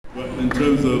in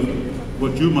terms of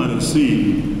what you might have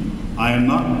seen, I am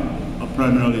not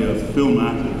primarily a film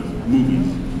actor of movies.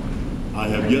 I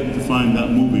have yet to find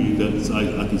that movie that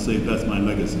I can say that's my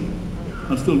legacy.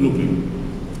 I'm still looking.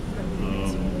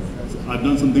 I've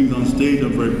done some things on stage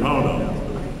I'm very proud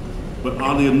of. But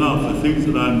oddly enough, the things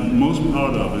that I'm most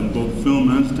proud of in both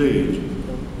film and stage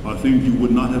are things you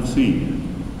would not have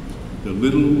seen. The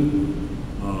little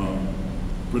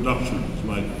productions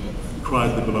like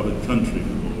Cries the Beloved Country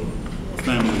or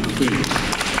Family of Faith.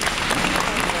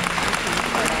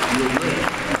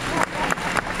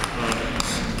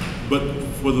 But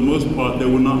for the most part, they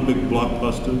were not big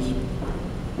blockbusters.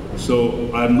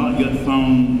 So I have not yet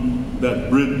found that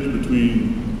bridge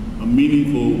between a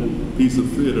meaningful piece of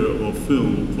theater or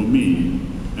film for me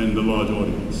and the large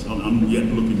audience. I'm yet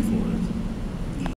looking for it.